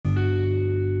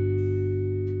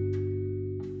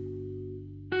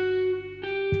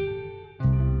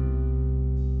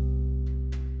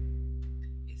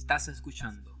Estás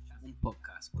escuchando un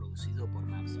podcast producido por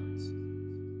nuestras.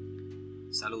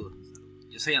 Saludos,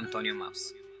 yo soy Antonio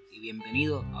Maps y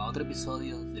bienvenido a otro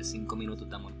episodio de 5 minutos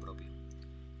de amor propio.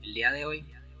 El día de hoy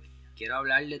quiero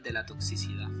hablarles de la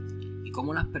toxicidad y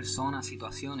cómo las personas,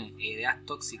 situaciones e ideas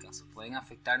tóxicas pueden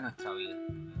afectar nuestra vida.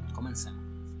 Comencemos.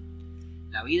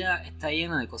 La vida está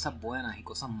llena de cosas buenas y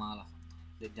cosas malas,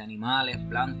 desde animales,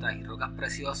 plantas y rocas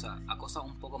preciosas a cosas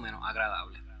un poco menos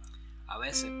agradables. A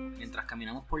veces, mientras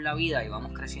caminamos por la vida y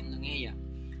vamos creciendo en ella,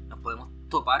 nos podemos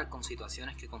topar con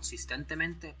situaciones que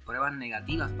consistentemente prueban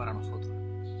negativas para nosotros.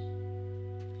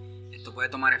 Esto puede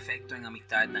tomar efecto en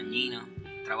amistades dañinas,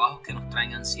 trabajos que nos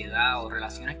traen ansiedad o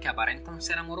relaciones que aparentan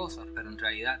ser amorosas, pero en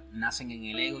realidad nacen en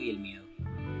el ego y el miedo.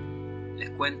 Les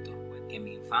cuento que en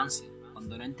mi infancia,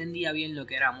 cuando no entendía bien lo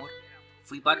que era amor,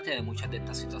 fui parte de muchas de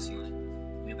estas situaciones.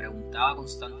 Me preguntaba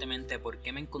constantemente por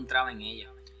qué me encontraba en ella,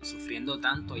 sufriendo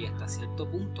tanto y hasta cierto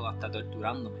punto hasta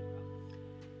torturándome.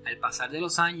 Al pasar de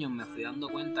los años me fui dando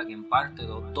cuenta que en parte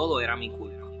todo era mi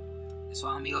culpa.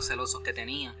 Esos amigos celosos que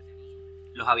tenía,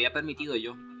 los había permitido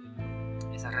yo.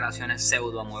 Esas relaciones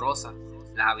pseudo amorosas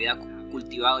las había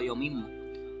cultivado yo mismo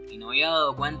y no había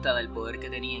dado cuenta del poder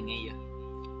que tenía en ellas.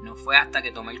 No fue hasta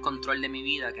que tomé el control de mi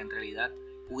vida que en realidad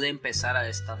pude empezar a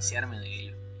distanciarme de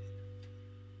ello.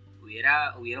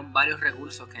 Hubieron varios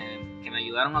recursos que me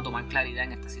ayudaron a tomar claridad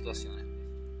en estas situaciones.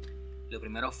 Lo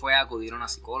primero fue acudir a una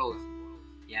psicóloga.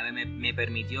 Ella me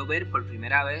permitió ver por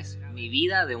primera vez mi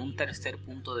vida de un tercer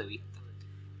punto de vista,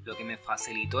 lo que me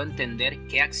facilitó entender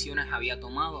qué acciones había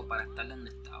tomado para estar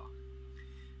donde estaba.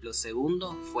 Lo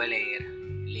segundo fue leer.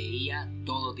 Leía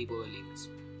todo tipo de libros.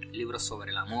 Libros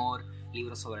sobre el amor,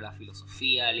 libros sobre la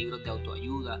filosofía, libros de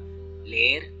autoayuda.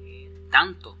 Leer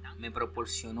tanto me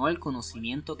proporcionó el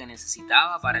conocimiento que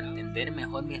necesitaba para entender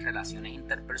mejor mis relaciones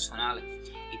interpersonales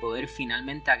y poder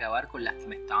finalmente acabar con las que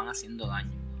me estaban haciendo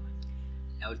daño.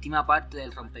 La última parte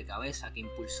del rompecabezas que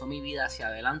impulsó mi vida hacia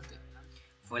adelante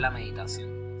fue la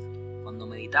meditación. Cuando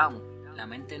meditamos, la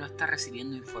mente no está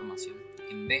recibiendo información,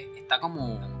 en vez está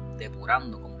como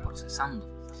depurando, como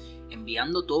procesando,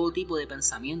 enviando todo tipo de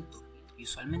pensamientos y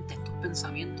usualmente estos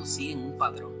pensamientos siguen un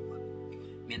patrón.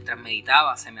 Mientras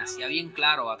meditaba se me hacía bien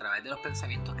claro a través de los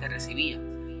pensamientos que recibía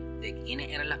de quiénes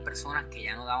eran las personas que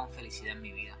ya no daban felicidad en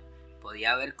mi vida.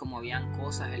 Podía ver cómo habían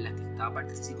cosas en las que estaba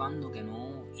participando que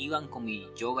no iban con mi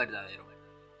yo verdadero.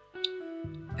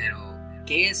 Pero,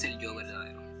 ¿qué es el yo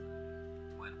verdadero?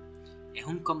 Bueno, es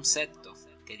un concepto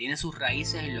que tiene sus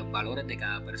raíces en los valores de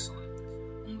cada persona.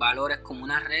 Un valor es como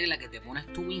una regla que te pones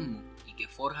tú mismo y que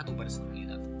forja tu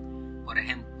personalidad. Por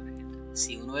ejemplo,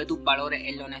 si uno de tus valores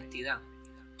es la honestidad,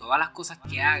 todas las cosas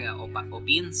que hagas o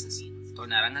pienses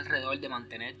tornarán alrededor de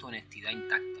mantener tu honestidad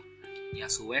intacta. Y a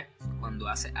su vez, cuando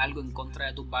haces algo en contra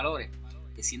de tus valores,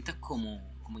 te sientes como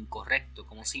incorrecto,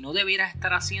 como si no debieras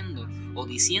estar haciendo o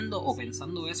diciendo o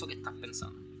pensando eso que estás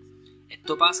pensando.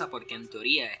 Esto pasa porque en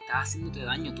teoría estás haciéndote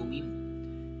daño tú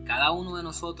mismo. Cada uno de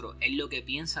nosotros es lo que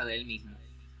piensa de él mismo.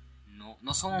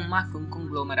 No somos más que un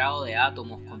conglomerado de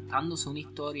átomos contándose una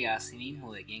historia a sí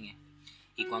mismo de quién es.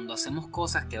 Y cuando hacemos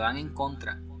cosas que van en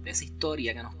contra de esa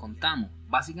historia que nos contamos,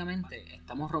 básicamente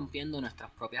estamos rompiendo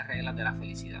nuestras propias reglas de la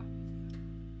felicidad.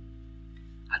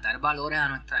 Atar valores a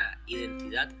nuestra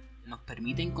identidad nos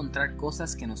permite encontrar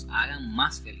cosas que nos hagan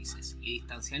más felices y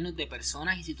distanciarnos de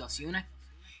personas y situaciones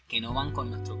que no van con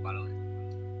nuestros valores.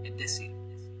 Es decir,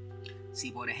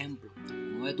 si por ejemplo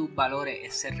uno de tus valores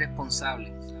es ser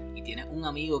responsable y tienes un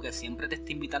amigo que siempre te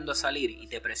está invitando a salir y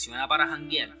te presiona para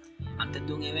janguear antes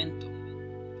de un evento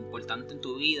importante en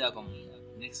tu vida como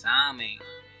un examen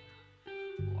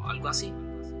o algo así.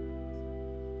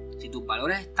 Si tus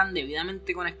valores están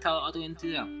debidamente conectados a tu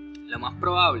identidad, lo más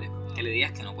probable es que le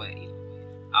digas que no puedes ir.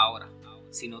 Ahora,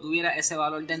 si no tuvieras ese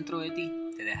valor dentro de ti,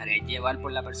 te dejarías llevar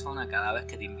por la persona cada vez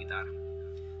que te invitara.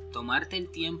 Tomarte el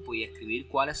tiempo y escribir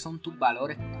cuáles son tus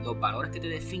valores, los valores que te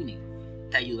definen,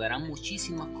 te ayudarán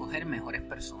muchísimo a escoger mejores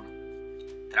personas,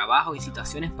 trabajos y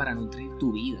situaciones para nutrir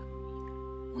tu vida.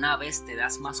 Una vez te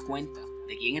das más cuenta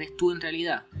de quién eres tú en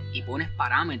realidad y pones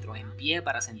parámetros en pie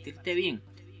para sentirte bien,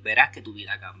 verás que tu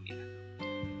vida cambia.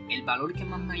 El valor que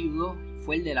más me ayudó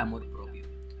fue el del amor propio.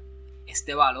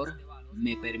 Este valor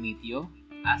me permitió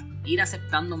ir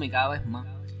aceptándome cada vez más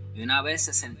y una vez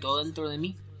se sentó dentro de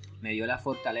mí, me dio la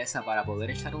fortaleza para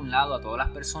poder echar a un lado a todas las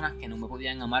personas que no me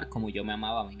podían amar como yo me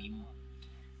amaba a mí mismo.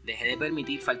 Dejé de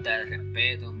permitir falta de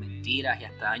respeto, mentiras y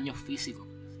hasta daños físicos.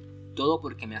 Todo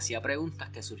porque me hacía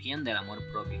preguntas que surgían del amor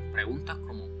propio. Preguntas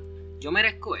como, ¿yo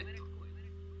merezco esto?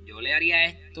 ¿Yo le haría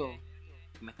esto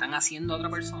que me están haciendo a otra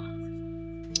persona?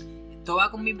 ¿Esto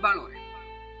va con mis valores?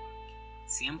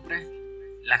 Siempre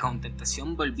la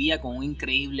contestación volvía con un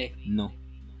increíble no.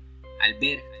 Al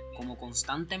ver como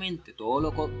constantemente todo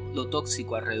lo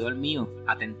tóxico alrededor mío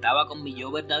atentaba con mi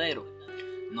yo verdadero,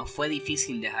 no fue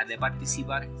difícil dejar de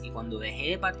participar, y cuando dejé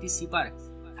de participar,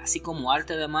 así como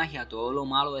arte de magia, todo lo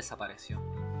malo desapareció.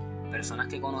 Personas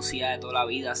que conocía de toda la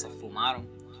vida se esfumaron,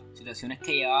 situaciones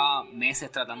que llevaba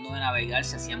meses tratando de navegar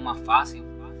se hacían más fácil,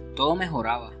 todo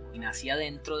mejoraba y nacía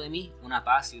dentro de mí una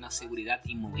paz y una seguridad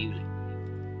inmovible.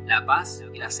 La paz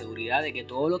y la seguridad de que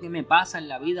todo lo que me pasa en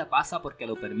la vida pasa porque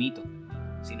lo permito.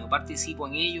 Si no participo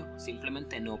en ello,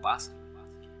 simplemente no pasa.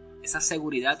 Esa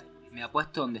seguridad me ha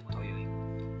puesto donde estoy hoy.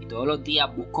 Y todos los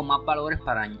días busco más valores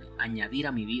para añadir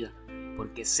a mi vida,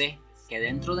 porque sé que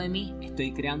dentro de mí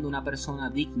estoy creando una persona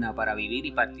digna para vivir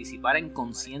y participar en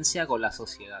conciencia con la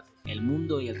sociedad, el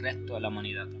mundo y el resto de la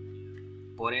humanidad.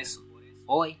 Por eso,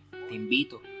 hoy te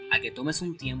invito a que tomes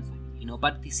un tiempo y no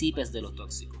participes de lo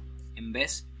tóxico. En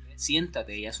vez,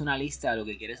 siéntate y haz una lista de lo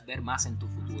que quieres ver más en tu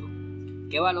futuro.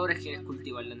 ¿Qué valores quieres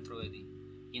cultivar dentro de ti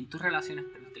y en tus relaciones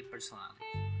interpersonales?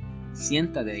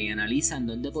 Siéntate y analiza en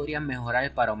dónde podrías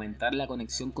mejorar para aumentar la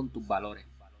conexión con tus valores.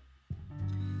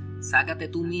 Sácate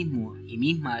tú mismo y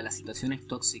misma de las situaciones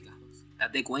tóxicas.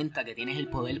 Date cuenta que tienes el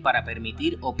poder para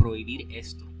permitir o prohibir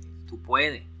esto. Tú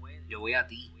puedes, yo voy a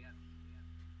ti.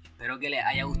 Espero que les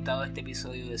haya gustado este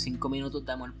episodio de 5 minutos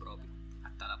de amor propio.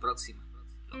 Hasta la próxima.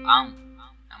 Los amo.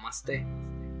 Namaste.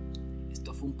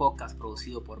 Esto fue un podcast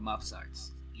producido por Maps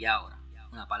Arts. Y ahora,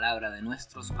 una palabra de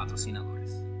nuestros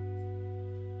patrocinadores.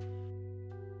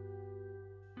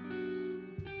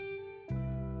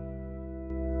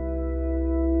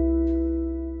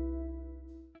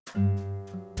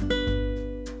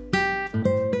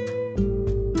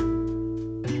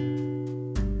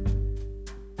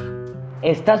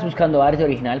 ¿Estás buscando arte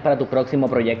original para tu próximo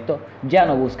proyecto? Ya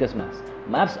no busques más.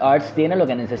 Maps Arts tiene lo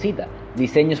que necesita.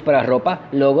 Diseños para ropa,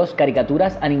 logos,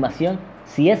 caricaturas, animación.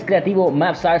 Si es creativo,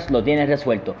 Maps Arts lo tiene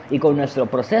resuelto. Y con nuestro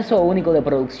proceso único de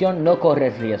producción no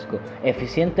corres riesgo.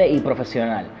 Eficiente y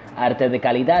profesional. Arte de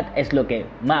calidad es lo que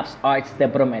Maps Arts te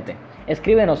promete.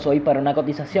 Escríbenos hoy para una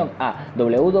cotización a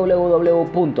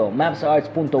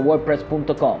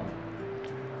www.mapsarts.wordpress.com.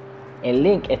 El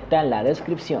link está en la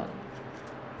descripción.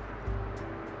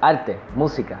 Arte,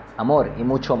 música, amor y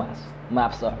mucho más.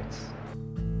 Maps Arts.